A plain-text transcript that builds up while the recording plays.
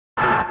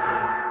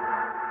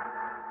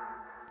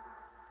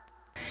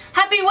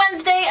Happy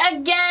Wednesday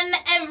again,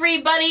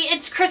 everybody.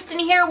 It's Kristen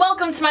here.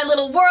 Welcome to my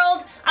little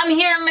world. I'm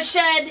here in my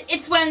shed.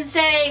 It's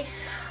Wednesday.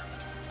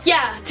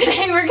 Yeah,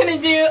 today we're gonna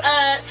do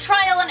a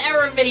trial and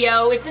error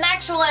video. It's an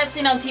actual as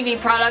seen on TV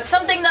product,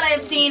 something that I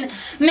have seen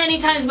many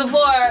times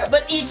before,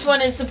 but each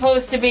one is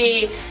supposed to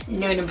be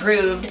new and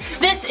improved.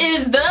 This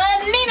is the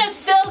Nina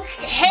Silk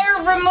hair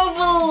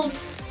removal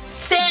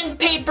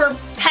sandpaper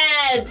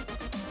pad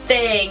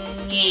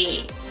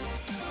thingy.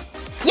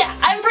 Yeah,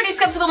 I'm pretty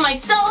skeptical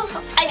myself.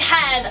 I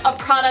had a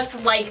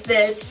product like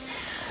this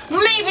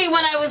maybe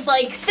when I was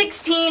like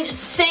 16,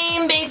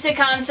 same basic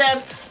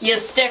concept. You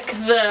stick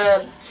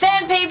the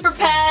sandpaper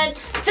pad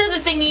to the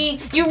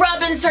thingy, you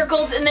rub in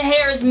circles, and the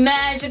hair is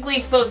magically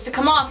supposed to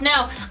come off.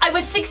 Now, I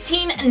was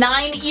 16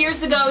 9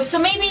 years ago, so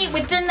maybe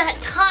within that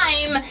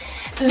time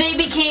they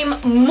became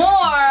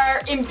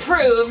more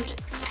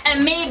improved,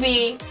 and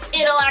maybe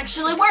it'll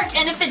actually work.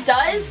 And if it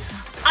does,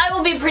 I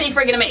will be pretty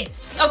friggin'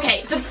 amazed.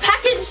 Okay, the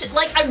package,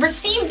 like, I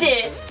received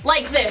it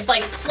like this,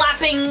 like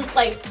flapping,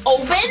 like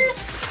open.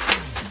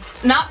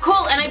 Not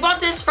cool. And I bought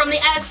this from the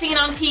As Seen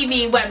on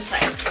TV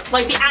website,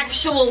 like the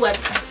actual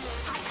website.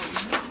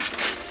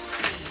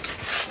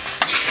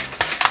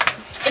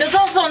 It is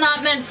also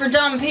not meant for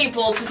dumb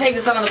people to take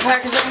this out of the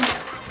packaging.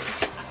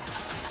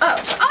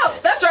 Oh,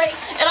 that's right.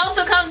 It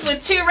also comes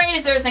with 2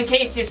 razors in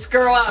case you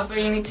screw up or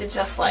you need to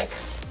just like...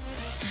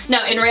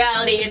 No, in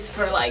reality it's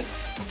for like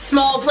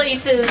small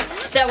places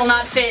that will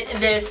not fit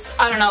this,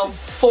 I don't know,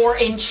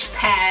 4-inch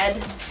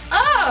pad.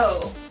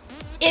 Oh!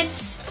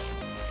 It's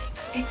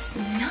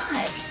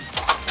not.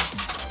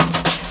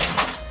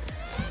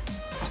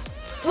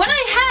 When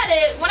I had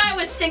it, when I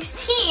was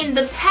 16,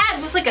 the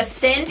pad was like a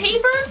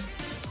sandpaper.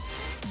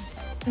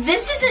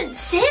 This isn't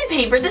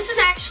sandpaper, this is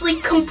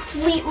actually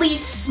completely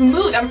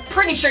smooth. I'm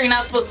pretty sure you're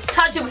not supposed to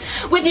touch it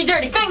with your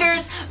dirty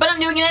fingers, but I'm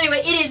doing it anyway.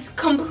 It is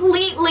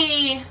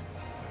completely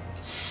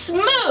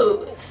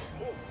smooth.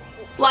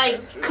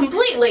 Like,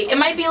 completely. It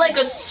might be like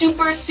a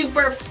super,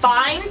 super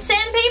fine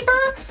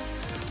sandpaper,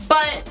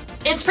 but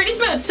it's pretty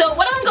smooth. So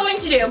what I'm going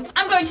to do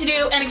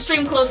an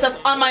extreme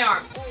close-up on my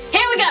arm.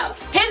 Here we go.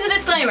 Here's a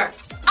disclaimer.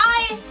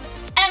 I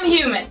am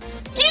human.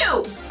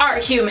 You are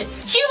human.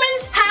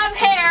 Humans have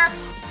hair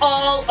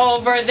all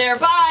over their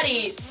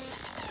bodies.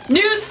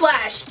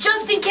 Newsflash,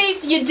 just in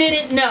case you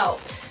didn't know.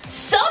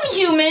 Some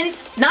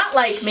humans, not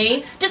like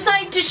me,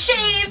 decide to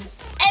shave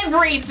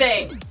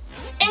everything,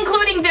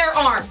 including their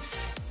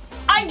arms.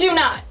 I do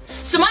not.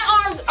 So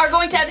my arms are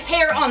going to have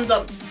hair on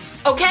them,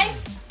 okay?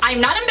 I'm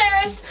not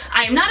embarrassed.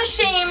 I am not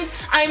ashamed.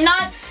 I am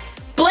not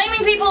blaming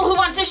people who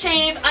want to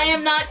shave.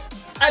 I'm not,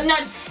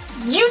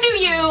 you do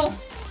you,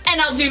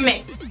 and I'll do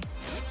me.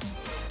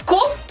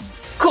 Cool?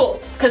 Cool.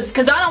 Cause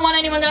I don't want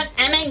anyone going,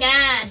 oh my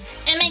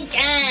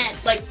god,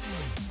 like,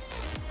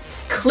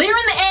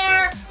 clearing the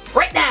air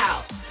right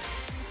now.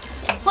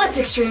 Let's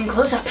extreme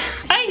close up.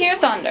 I hear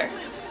thunder.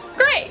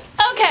 Great,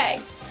 okay.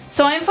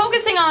 So I'm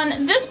focusing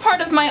on this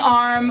part of my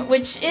arm,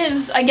 which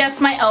is, I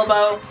guess, my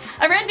elbow.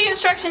 I read the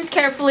instructions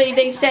carefully.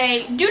 They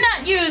say, do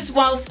not use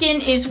while skin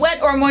is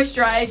wet or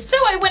moisturized, so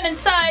I went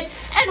inside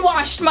and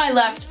washed my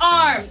left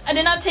arm. I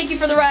did not take you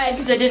for the ride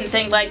because I didn't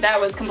think like that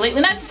was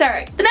completely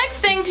necessary. The next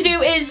thing to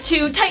do is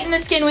to tighten the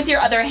skin with your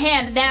other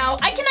hand. Now,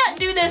 I cannot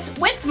do this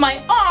with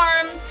my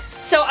arm,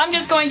 so I'm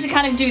just going to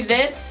kind of do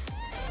this,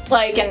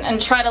 like, and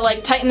try to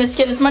like tighten the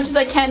skin as much as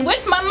I can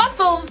with my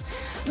muscles,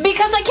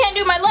 because I can't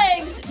do my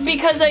legs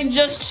because I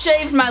just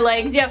shaved my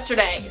legs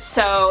yesterday,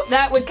 so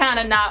that would kind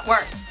of not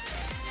work.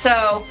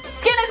 So,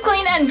 skin is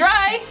clean and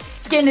dry,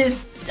 skin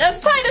is as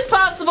tight as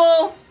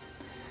possible,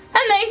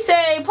 and they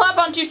say plop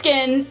onto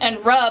skin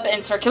and rub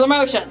in circular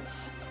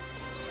motions.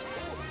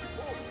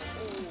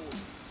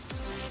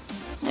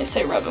 They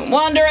say rub in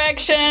one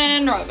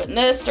direction, rub in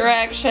this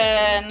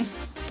direction.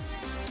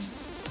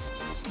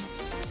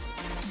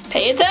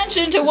 Pay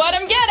attention to what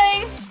I'm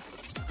getting.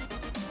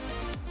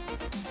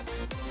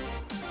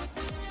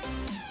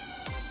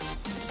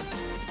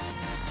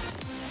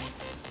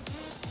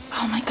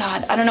 Oh my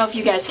god, I don't know if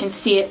you guys can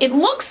see it. It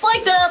looks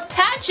like there are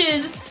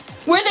patches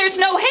where there's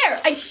no hair.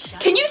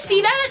 Can you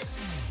see that?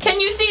 Can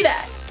you see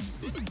that?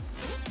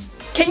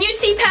 Can you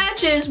see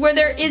patches where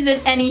there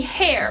isn't any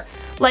hair?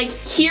 Like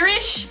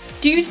here-ish?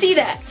 Do you see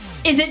that?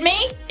 Is it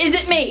me? Is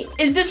it me?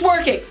 Is this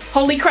working?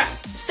 Holy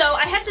crap. So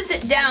I had to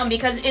sit down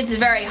because it's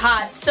very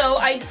hot. So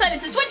I decided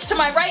to switch to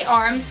my right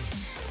arm,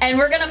 and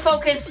we're gonna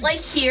focus like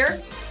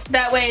here.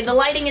 That way the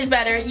lighting is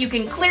better. You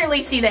can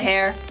clearly see the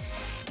hair.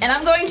 And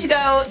I'm going to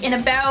go in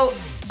about,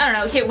 I don't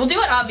know, here, we'll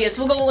do it obvious.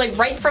 We'll go like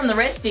right from the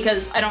wrist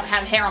because I don't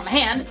have hair on my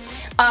hand.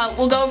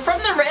 We'll go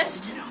from the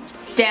wrist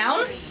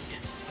down.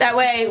 That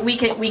way we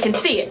can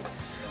see it.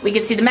 We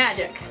can see the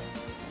magic.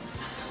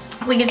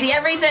 We can see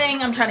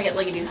everything. I'm trying to get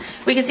look at these.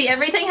 We can see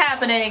everything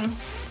happening.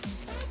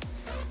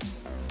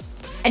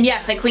 And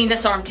yes, I cleaned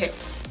this arm too.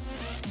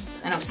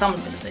 I know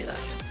someone's gonna say that.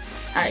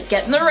 Alright,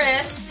 get in the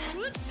wrist.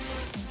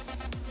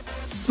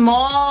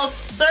 Small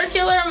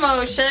circular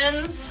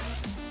motions.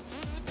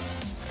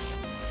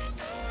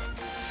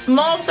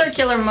 Small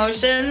circular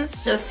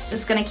motions,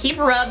 just gonna keep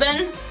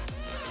rubbing.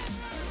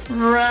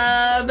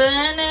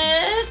 Rubbing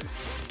it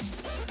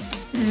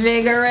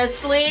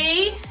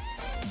vigorously.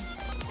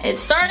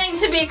 It's starting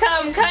to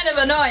become kind of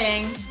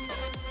annoying.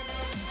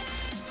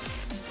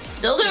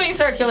 Still doing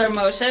circular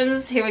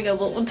motions. Here we go.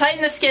 We'll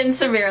tighten the skin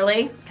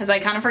severely, because I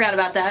kind of forgot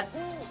about that.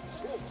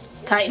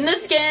 Tighten the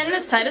skin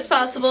as tight as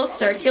possible.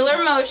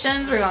 Circular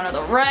motions. We're going to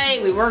the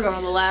right. We were going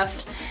to the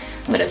left.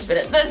 I'm gonna spin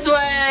it this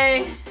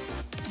way.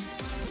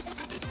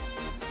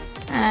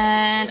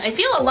 And I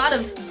feel a lot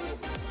of...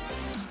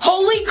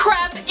 Holy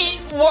crap, it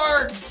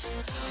works!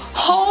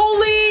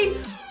 Holy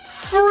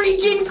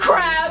freaking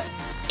crap,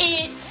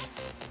 it...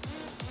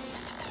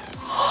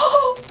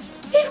 Oh,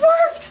 it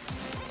worked!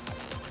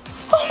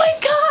 Oh my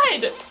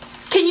god!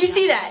 Can you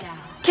see that?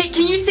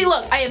 Can you see,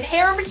 look, I have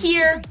hair over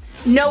here,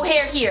 no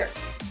hair here.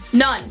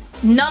 None.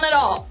 None at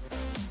all.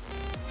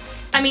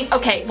 I mean,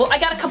 okay, well, I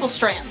got a couple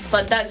strands,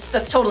 but that's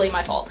totally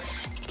my fault.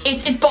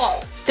 It's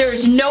bald.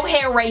 There's no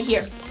hair right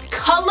here.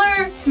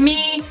 Color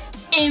me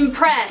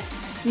impressed.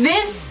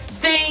 This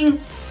thing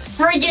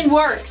friggin'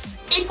 works.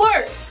 It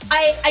works.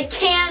 I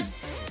can't...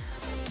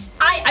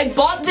 I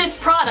bought this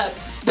product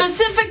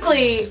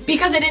specifically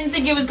because I didn't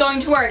think it was going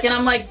to work, and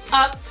I'm like,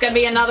 oh, it's gonna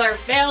be another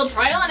failed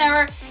trial and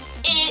error.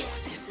 It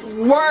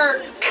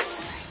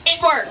works.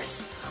 It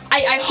works.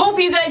 I hope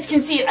you guys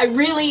can see it. I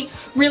really,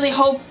 really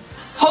hope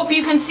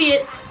you can see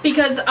it,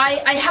 because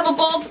I have a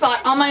bald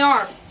spot on my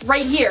arm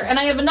right here, and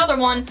I have another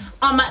one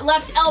on my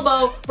left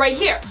elbow right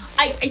here.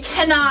 I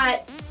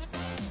cannot...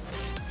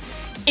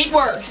 It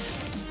works.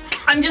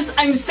 I'm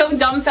so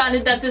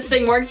dumbfounded that this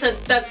thing works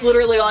that that's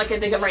literally all I can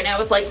think of right now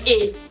is like,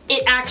 it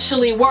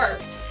actually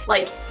worked.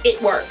 Like,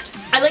 it worked.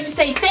 I'd like to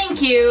say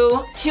thank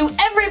you to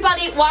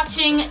everybody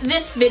watching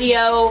this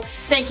video.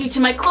 Thank you to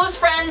my close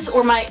friends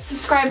or my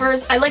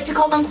subscribers. I like to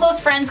call them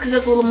close friends because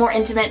it's a little more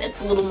intimate. It's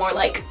a little more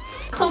like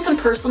close and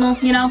personal,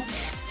 you know?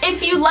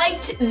 If you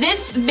liked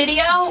this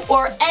video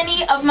or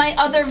any of my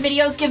other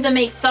videos, give them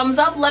a thumbs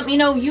up. Let me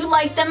know you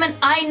like them and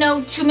I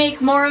know to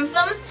make more of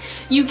them.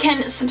 You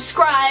can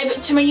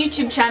subscribe to my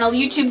YouTube channel,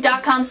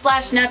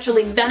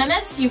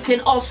 youtube.com/naturallyvenomous. You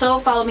can also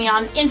follow me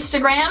on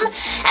Instagram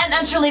at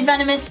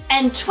naturallyvenomous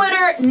and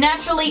Twitter,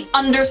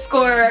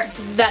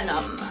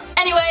 naturally_venom.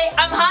 Anyway,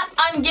 I'm hot,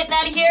 I'm getting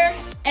out of here,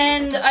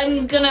 and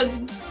I'm gonna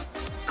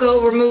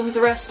go remove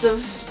the rest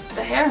of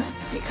the hair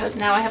because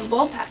now I have a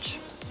bald patch.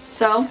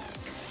 So,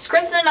 it's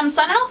Kristen and I'm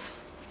signing off.